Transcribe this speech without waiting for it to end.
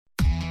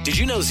Did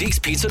you know Zeke's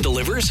Pizza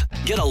delivers?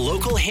 Get a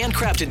local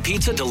handcrafted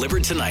pizza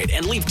delivered tonight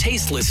and leave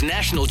tasteless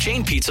national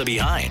chain pizza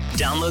behind.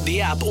 Download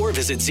the app or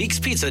visit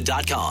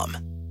Zeke'sPizza.com.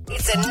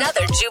 It's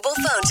another Jubal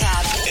phone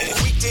tab.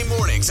 Weekday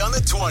mornings on the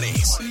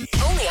 20s.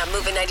 Only on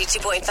Moving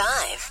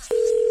 92.5.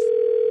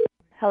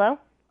 Hello?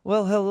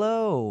 Well,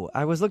 hello.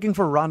 I was looking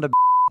for Rhonda.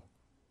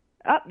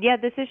 Oh, yeah,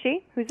 this is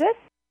she. Who's this?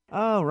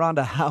 Oh,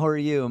 Rhonda, how are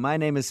you? My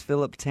name is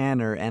Philip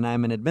Tanner, and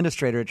I'm an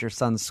administrator at your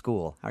son's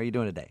school. How are you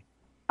doing today?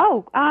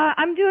 Oh,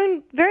 I'm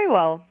doing very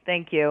well,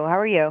 thank you. How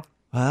are you?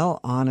 Well,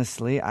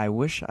 honestly, I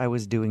wish I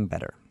was doing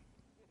better.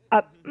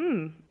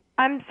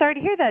 I'm sorry to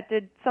hear that.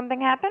 Did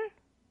something happen?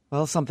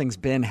 Well, something's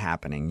been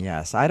happening,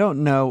 yes. I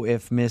don't know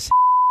if Miss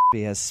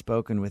has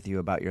spoken with you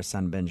about your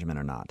son Benjamin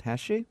or not. Has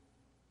she?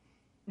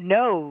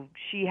 No,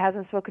 she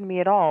hasn't spoken to me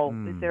at all.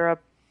 Is there a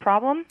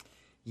problem?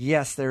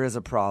 Yes, there is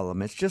a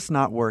problem. It's just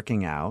not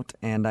working out,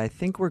 and I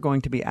think we're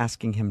going to be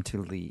asking him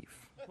to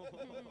leave.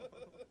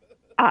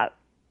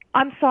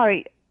 I'm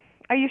sorry.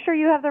 Are you sure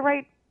you have the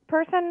right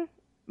person?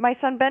 My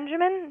son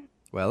Benjamin?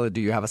 Well,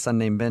 do you have a son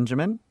named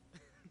Benjamin?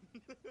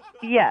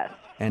 Yes.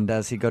 And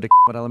does he go to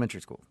what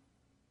elementary school?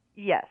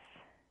 Yes.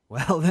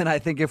 Well, then I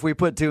think if we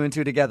put two and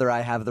two together,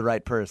 I have the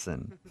right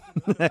person.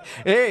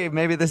 Hey,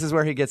 maybe this is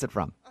where he gets it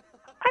from.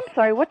 I'm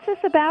sorry, what's this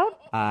about?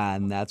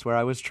 And that's where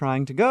I was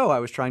trying to go. I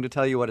was trying to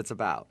tell you what it's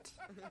about.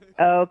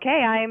 Okay,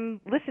 I'm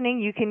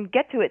listening. You can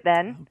get to it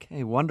then.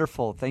 Okay,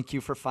 wonderful. Thank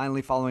you for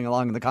finally following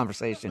along in the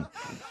conversation.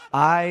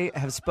 I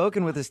have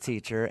spoken with his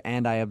teacher,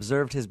 and I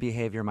observed his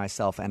behavior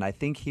myself, and I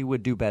think he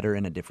would do better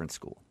in a different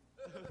school.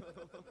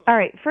 All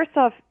right, first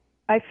off,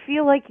 I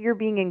feel like you're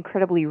being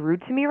incredibly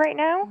rude to me right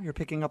now. You're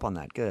picking up on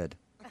that. Good.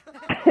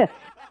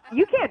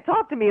 You can't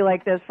talk to me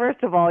like this,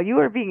 first of all. You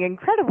are being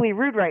incredibly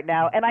rude right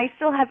now, and I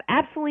still have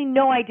absolutely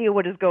no idea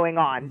what is going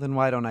on. Then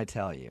why don't I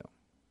tell you?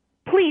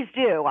 Please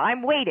do.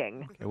 I'm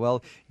waiting. Okay,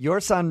 well, your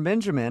son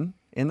Benjamin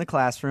in the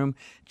classroom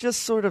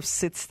just sort of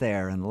sits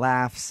there and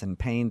laughs and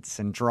paints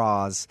and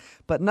draws,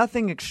 but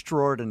nothing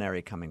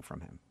extraordinary coming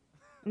from him.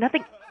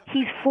 Nothing.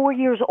 He's 4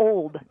 years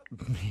old.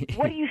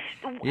 What are you?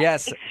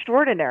 Yes.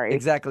 Extraordinary.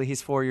 Exactly.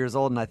 He's 4 years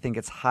old, and I think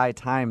it's high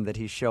time that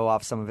he show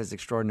off some of his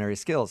extraordinary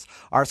skills.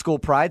 Our school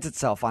prides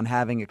itself on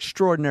having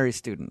extraordinary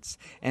students,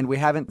 and we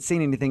haven't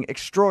seen anything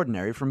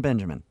extraordinary from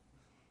Benjamin.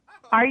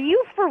 Are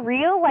you for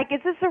real? Like,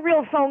 is this a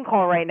real phone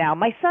call right now?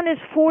 My son is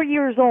 4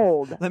 years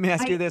old. Let me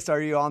ask you this. Are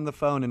you on the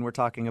phone and we're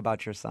talking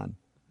about your son?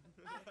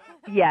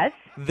 Yes.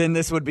 Then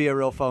this would be a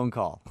real phone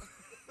call.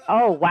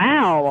 Oh,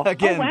 wow.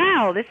 Again, oh,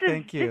 wow. This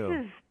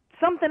is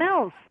something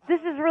else. This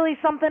is really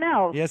something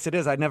else. Yes, it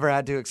is. I never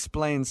had to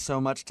explain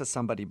so much to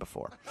somebody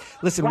before.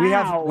 Listen,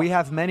 Wow. we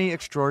have many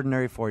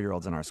extraordinary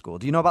 4-year-olds in our school.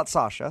 Do you know about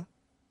Sasha?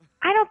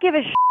 I don't give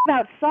a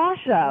about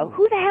Sasha.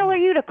 Who the hell are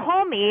you to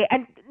call me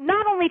and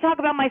not only talk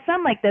about my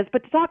son like this,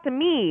 but to talk to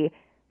me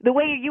the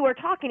way you are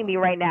talking to me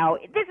right now?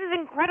 This is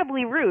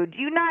incredibly rude. Do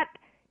you not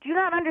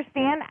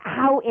understand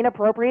how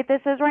inappropriate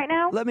this is right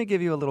now? Let me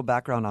give you a little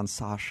background on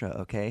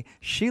Sasha, okay?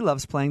 She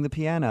loves playing the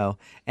piano,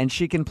 and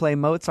she can play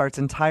Mozart's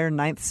entire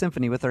Ninth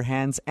Symphony with her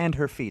hands and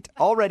her feet,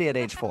 already at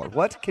age 4.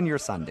 What can your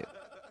son do?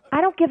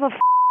 I don't give a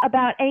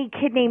about any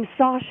kid named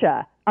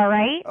Sasha, all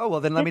right? Oh,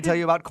 well, then let me tell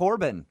you about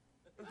Corbin.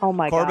 Oh,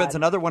 my Corbin's God.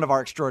 another one of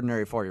our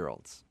extraordinary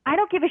 4-year-olds. I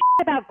don't give a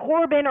about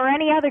Corbin or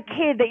any other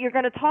kid that you're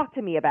going to talk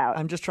to me about.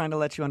 I'm just trying to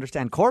let you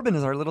understand. Corbin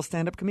is our little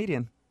stand-up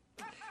comedian.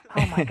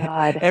 Oh, my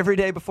God. Every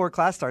day before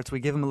class starts, we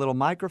give him a little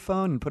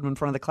microphone and put him in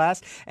front of the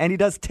class, and he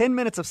does 10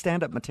 minutes of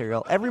stand-up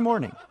material every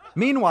morning.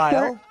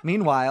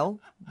 Meanwhile,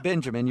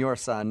 Benjamin, your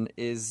son,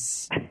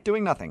 is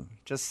doing nothing,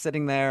 just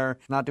sitting there,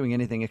 not doing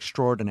anything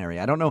extraordinary.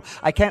 I don't know.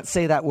 I can't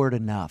say that word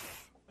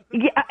enough.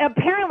 Yeah,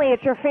 apparently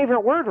it's your favorite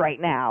word right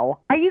now.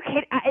 Are you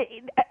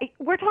kidding?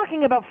 We're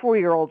talking about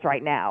 4-year-olds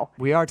right now.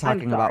 We are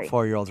talking I'm about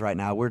sorry. 4-year-olds right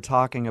now. We're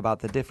talking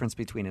about the difference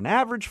between an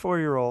average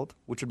 4-year-old,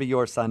 which would be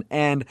your son,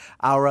 and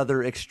our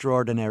other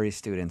extraordinary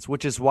students,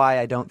 which is why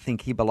I don't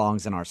think he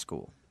belongs in our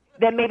school.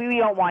 Then maybe we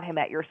don't want him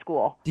at your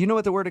school. Do you know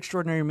what the word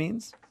extraordinary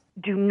means?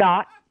 Do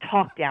not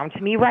talk down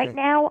to me right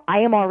now. I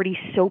am already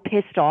so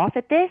pissed off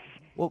at this.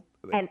 Well,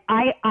 And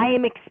I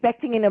am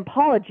expecting an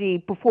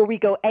apology before we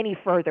go any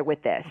further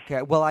with this.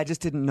 okay. Well, I just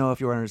didn't know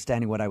if you were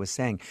understanding what I was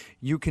saying.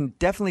 You can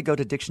definitely go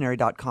to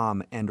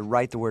dictionary.com and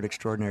write the word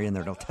extraordinary in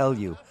there. It'll tell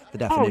you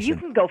the Oh, definition. you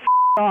can go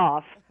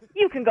off.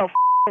 You can go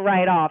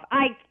right off.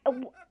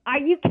 Are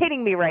you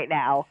kidding me right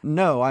now?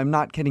 No, I'm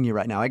not kidding you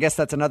right now. I guess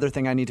that's another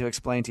thing I need to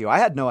explain to you. I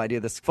had no idea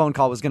this phone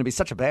call was going to be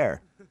such a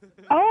bear.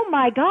 Oh,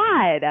 my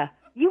God.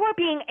 You are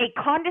being a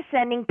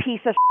condescending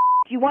piece of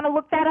Do you want to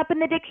look that up in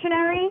the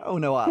dictionary? Oh,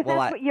 no. Because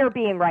that's what you're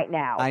being right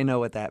now. I know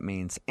what that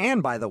means.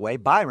 And by the way,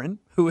 Byron,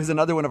 who is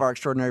another one of our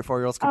extraordinary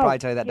 4-year-olds, could probably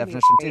tell you that give me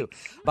definition a too.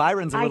 break.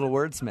 Byron's a little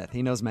wordsmith.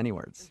 He knows many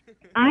words.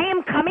 I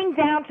am coming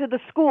down to the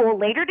school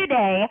later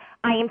today.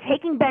 I am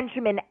taking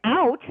Benjamin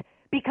out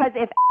because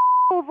if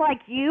assholes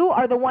like you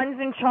are the ones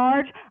in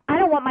charge, I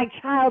don't want my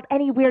child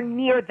anywhere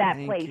near that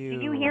Thank place. you.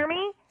 Do you hear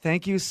me?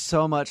 Thank you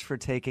so much for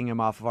taking him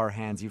off of our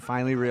hands. You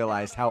finally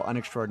realized how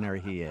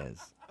unextraordinary he is.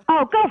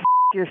 Oh, go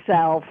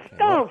yourself.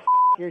 Go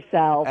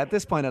yourself. At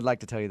this point, I'd like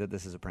to tell you that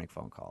this is a prank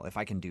phone call, if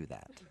I can do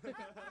that.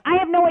 I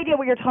have no idea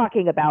what you're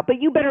talking about, but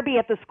you better be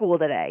at the school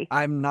today.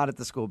 I'm not at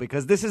the school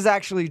because this is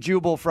actually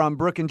Jubal from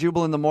Brooke and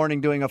Jubal in the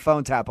Morning doing a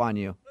phone tap on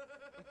you.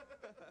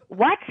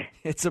 What?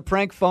 It's a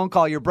prank phone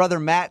call. Your brother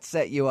Matt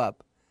set you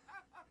up.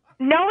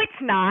 No, it's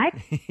not.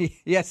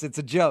 Yes, it's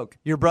a joke.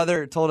 Your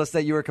brother told us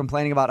that you were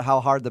complaining about how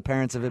hard the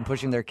parents have been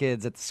pushing their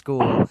kids at the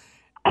school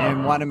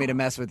and wanted me to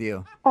mess with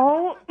you.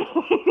 Oh,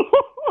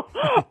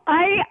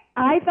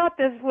 I thought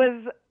this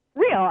was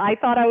real. I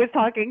thought I was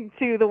talking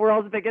to the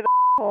world's biggest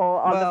asshole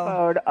on the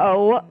phone.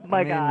 Oh,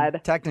 my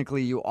God.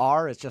 Technically, you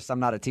are. It's just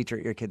I'm not a teacher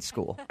at your kid's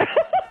school.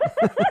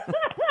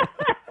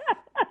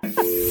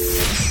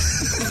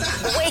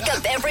 Wake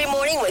up every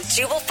morning with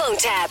Jubal phone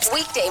tabs.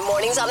 Weekday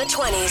mornings on the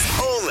 20s.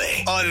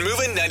 Only on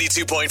Moving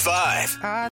 92.5.